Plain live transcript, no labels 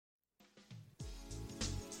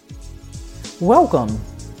Welcome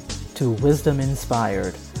to Wisdom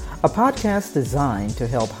Inspired, a podcast designed to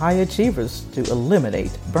help high achievers to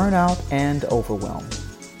eliminate burnout and overwhelm.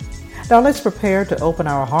 Now let's prepare to open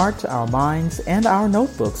our hearts, our minds, and our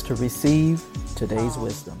notebooks to receive today's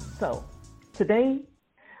wisdom. So today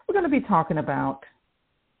we're going to be talking about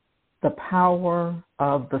the power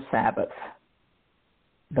of the Sabbath.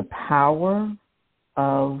 The power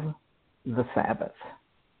of the Sabbath.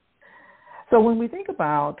 So when we think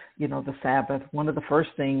about, the Sabbath, one of the first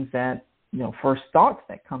things that, first thoughts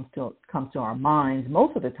that comes to our minds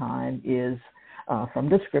most of the time is from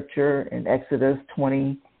the scripture in Exodus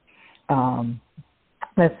 20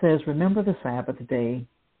 that says, remember the Sabbath day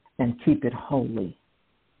and keep it holy.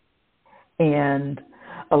 And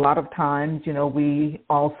a lot of times, we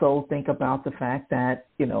also think about the fact that,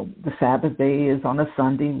 the Sabbath day is on a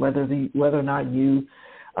Sunday, whether or not you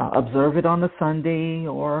observe it on a Sunday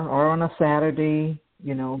or on a Saturday.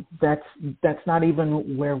 That's not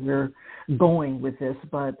even where we're going with this,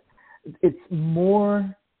 but it's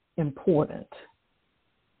more important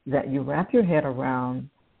that you wrap your head around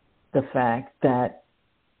the fact that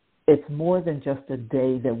it's more than just a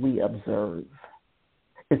day that we observe.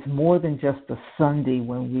 It's more than just a Sunday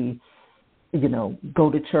when we, go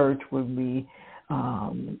to church, when we,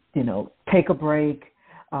 take a break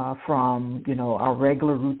from, our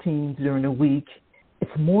regular routines during the week.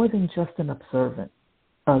 It's more than just an observance.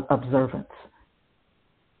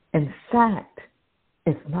 In fact,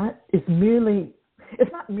 it's not merely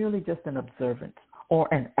just an observance or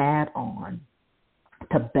an add-on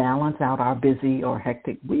to balance out our busy or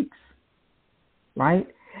hectic weeks, right?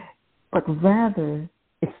 But rather,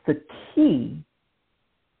 it's the key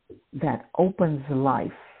that opens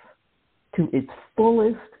life to its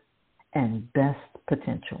fullest and best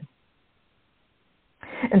potential.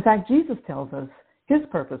 In fact, Jesus tells us his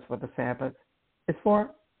purpose for the Sabbath is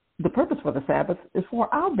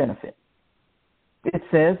for our benefit. It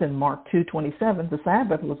says in Mark 2:27, the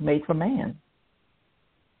Sabbath was made for man,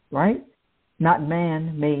 right? Not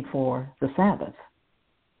man made for the Sabbath.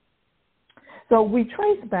 So we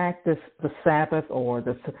trace back the Sabbath, or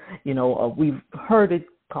we've heard it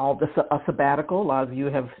called a sabbatical. A lot of you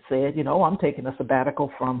have said, I'm taking a sabbatical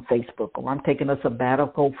from Facebook, or I'm taking a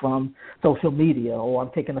sabbatical from social media, or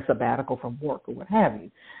I'm taking a sabbatical from work, or what have you.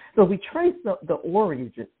 So we trace the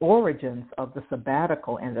origins of the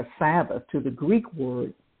sabbatical and the Sabbath to the Greek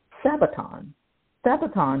word sabbaton.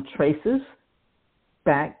 Sabbaton traces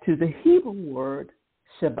back to the Hebrew word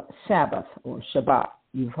Shabbath or Shabbat.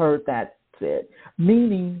 You've heard that said,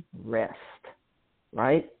 meaning rest,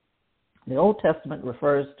 right? The Old Testament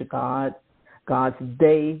refers to God's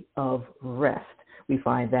day of rest. We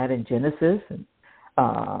find that in Genesis, and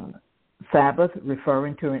Sabbath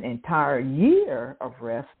referring to an entire year of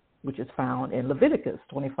rest, which is found in Leviticus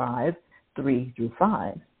 25, 3 through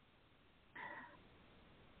 5.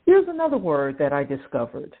 Here's another word that I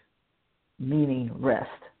discovered, meaning rest,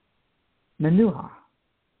 menuha.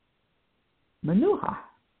 Menuha,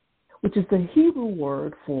 which is the Hebrew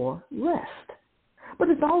word for rest. But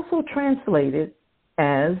it's also translated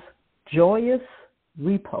as joyous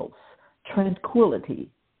repose, tranquility,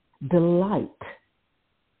 delight,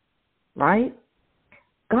 right?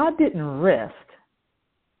 God didn't rest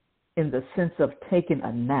in the sense of taking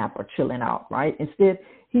a nap or chilling out, right? Instead,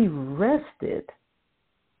 he rested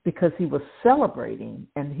because he was celebrating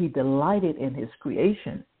and he delighted in his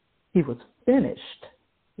creation. He was finished,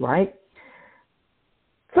 right?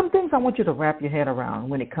 Some things I want you to wrap your head around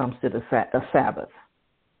when it comes to the Sabbath,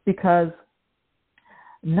 because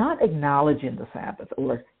not acknowledging the Sabbath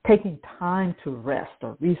or taking time to rest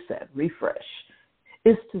or reset, refresh,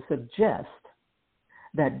 is to suggest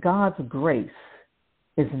that God's grace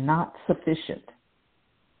is not sufficient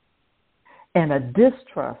and a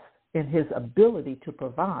distrust in his ability to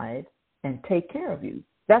provide and take care of you.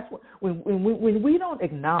 That's what, when we don't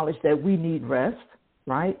acknowledge that we need rest,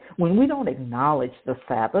 right? When we don't acknowledge the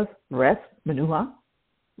Sabbath, rest, menuha,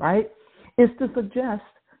 right, is to suggest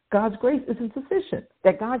God's grace isn't sufficient,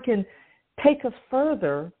 that God can take us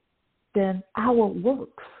further than our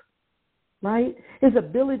works, right? His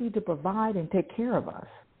ability to provide and take care of us,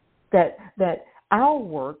 that our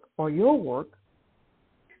work or your worry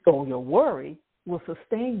will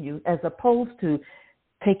sustain you as opposed to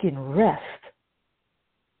taking rest,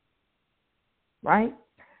 right?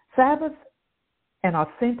 Sabbath and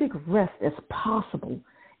authentic rest is possible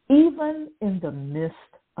even in the midst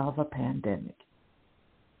of a pandemic,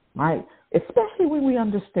 right? Especially when we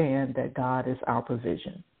understand that God is our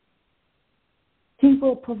provision. He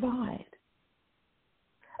will provide.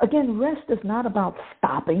 Again, rest is not about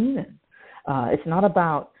stopping. It's not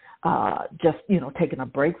about just, taking a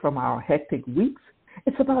break from our hectic weeks.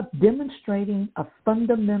 It's about demonstrating a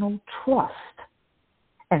fundamental trust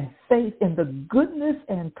and faith in the goodness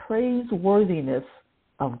and praiseworthiness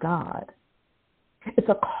of God. It's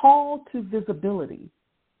a call to visibility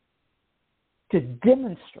to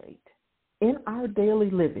demonstrate in our daily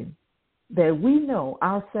living that we know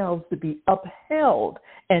ourselves to be upheld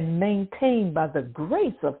and maintained by the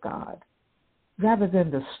grace of God rather than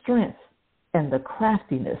the strength and the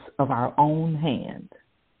craftiness of our own hand.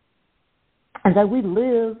 And that we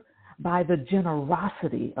live by the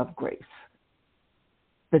generosity of grace,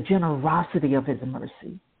 the generosity of his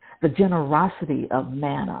mercy, the generosity of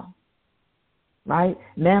manna, right?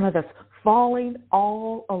 Manna that's falling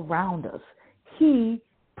all around us. He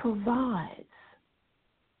provides.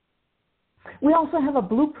 We also have a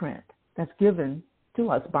blueprint that's given to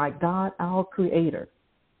us by God, our Creator.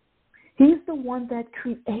 He's the one that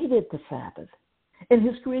created the Sabbath. In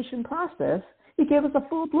his creation process, he gave us a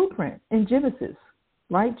full blueprint in Genesis,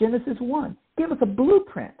 right? Genesis 1. He gave us a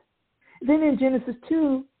blueprint. Then in Genesis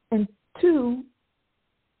 2,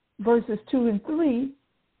 verses 2 and 3,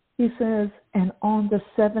 he says, and on the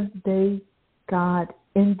seventh day, God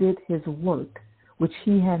ended his work, which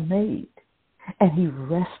he had made. And he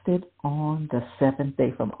rested on the seventh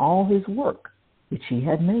day from all his work, which he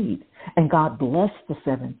had made. And God blessed the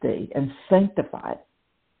seventh day and sanctified,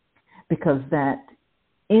 because that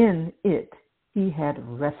in it he had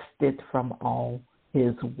rested from all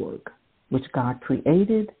his work, which God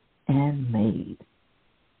created and made.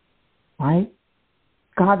 Right?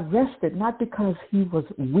 God rested not because he was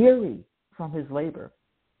weary from his labor.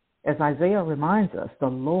 As Isaiah reminds us, the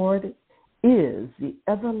Lord is the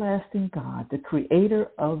everlasting God, the creator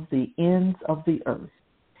of the ends of the earth.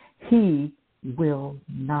 He will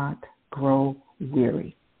not grow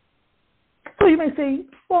weary. So you may say,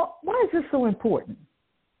 well, why is this so important?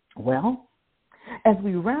 Well, as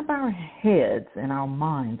we wrap our heads and our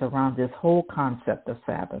minds around this whole concept of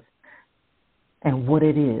Sabbath and what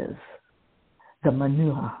it is, the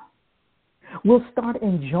manuha, we'll start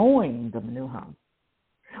enjoying the manuha.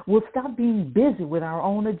 We'll stop being busy with our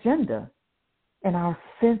own agenda and our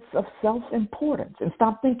sense of self-importance, and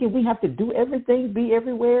stop thinking we have to do everything, be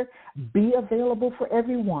everywhere, be available for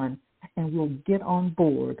everyone, and we'll get on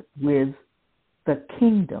board with the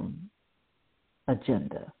kingdom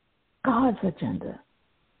agenda, God's agenda,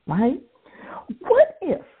 right? What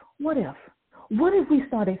if we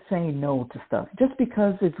started saying no to stuff just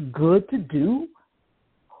because it's good to do?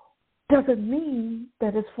 Doesn't mean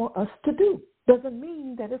that it's for us to do. Doesn't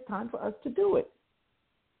mean that it's time for us to do it,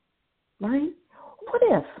 right? What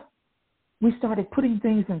if we started putting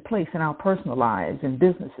things in place in our personal lives and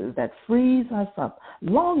businesses that frees us up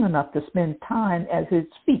long enough to spend time at his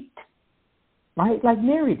feet, right? Like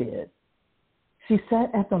Mary did. She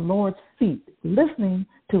sat at the Lord's feet listening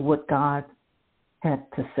to what God had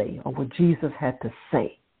to say or what Jesus had to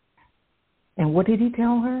say. And what did he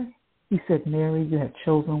tell her? He said, Mary, you have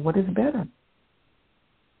chosen what is better.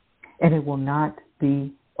 And it will not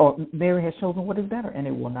be, or Mary has chosen what is better, and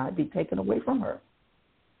it will not be taken away from her.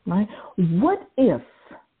 Right? What if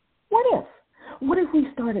we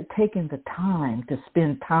started taking the time to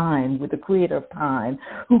spend time with the creator of time,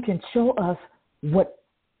 who can show us what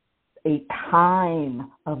a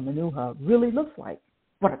time of manuha really looks like,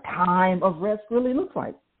 what a time of rest really looks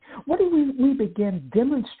like? What if we begin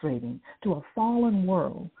demonstrating to a fallen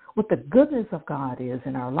world what the goodness of God is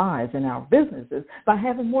in our lives and our businesses by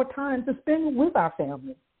having more time to spend with our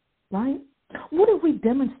family, right? What if we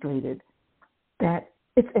demonstrated that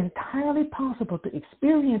it's entirely possible to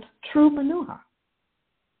experience true manuha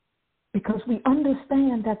because we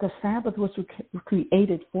understand that the Sabbath was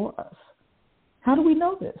created for us? How do we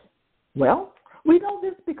know this? Well, we know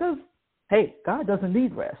this because, hey, God doesn't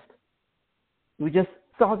need rest. We just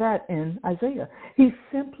saw that in Isaiah. He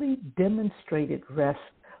simply demonstrated rest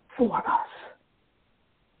for us,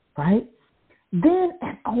 right? Then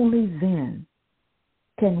and only then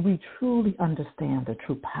can we truly understand the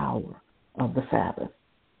true power of the Sabbath.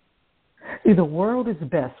 See, the world is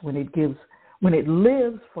best when it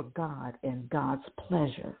lives for God and God's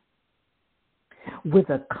pleasure, with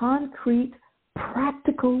a concrete,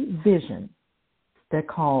 practical vision that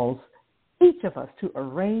calls each of us to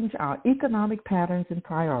arrange our economic patterns and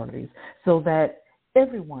priorities so that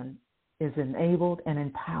everyone is enabled and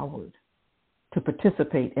empowered to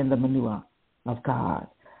participate in the manuha of God.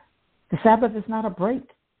 The Sabbath is not a break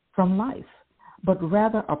from life, but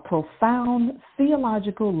rather a profound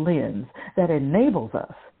theological lens that enables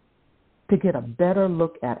us to get a better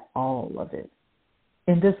look at all of it.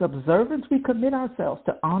 In this observance, we commit ourselves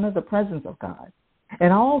to honor the presence of God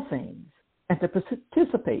in all things and to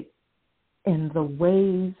participate in the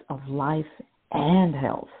ways of life and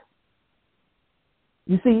health.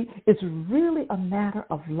 You see, it's really a matter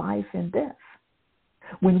of life and death.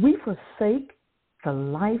 When we forsake the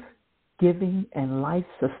life-giving and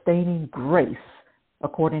life-sustaining grace,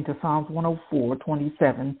 according to Psalms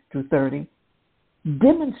 104:27 through 30,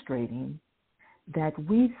 demonstrating that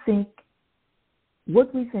we think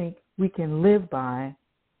what we think we can live by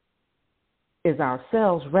is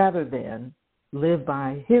ourselves rather than live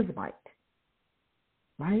by his might,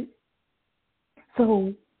 right?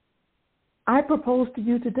 So I propose to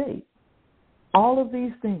you today all of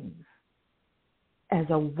these things as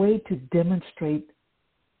a way to demonstrate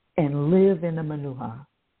and live in the manuha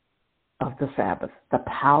of the Sabbath, the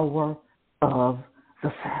power of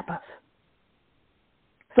the Sabbath.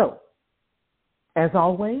 So, as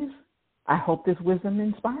always, I hope this wisdom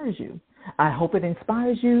inspires you. I hope it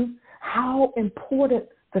inspires you how important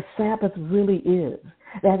the Sabbath really is.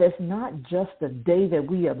 That it's not just a day that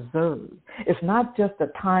we observe. It's not just a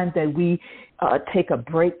time that we take a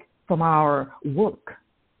break from our work.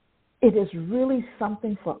 It is really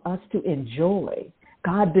something for us to enjoy.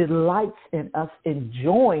 God delights in us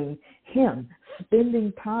enjoying him,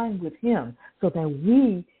 spending time with him so that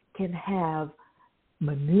we can have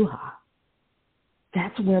manuha.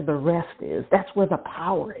 That's where the rest is. That's where the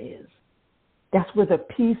power is. That's where the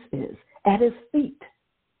peace is, at his feet.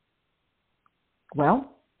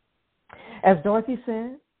 Well, as Dorothy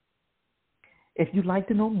said, if you'd like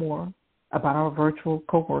to know more about our virtual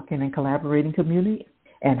co-working and collaborating community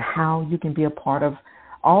and how you can be a part of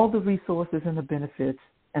all the resources and the benefits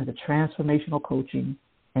and the transformational coaching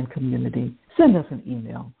and community, send us an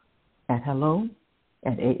email at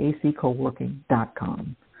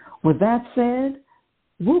hello@aaccoworking.com. With that said,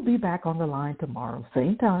 we'll be back on the line tomorrow,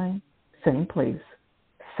 same time, same place,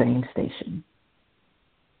 same station.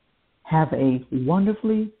 Have a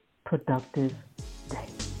wonderfully productive day.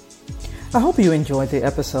 I hope you enjoyed the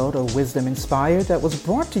episode of Wisdom Inspired that was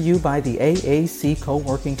brought to you by the AAC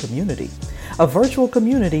Co-working Community, a virtual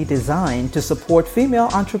community designed to support female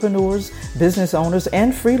entrepreneurs, business owners,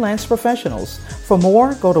 and freelance professionals. For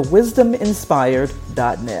more, go to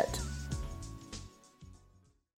wisdominspired.net.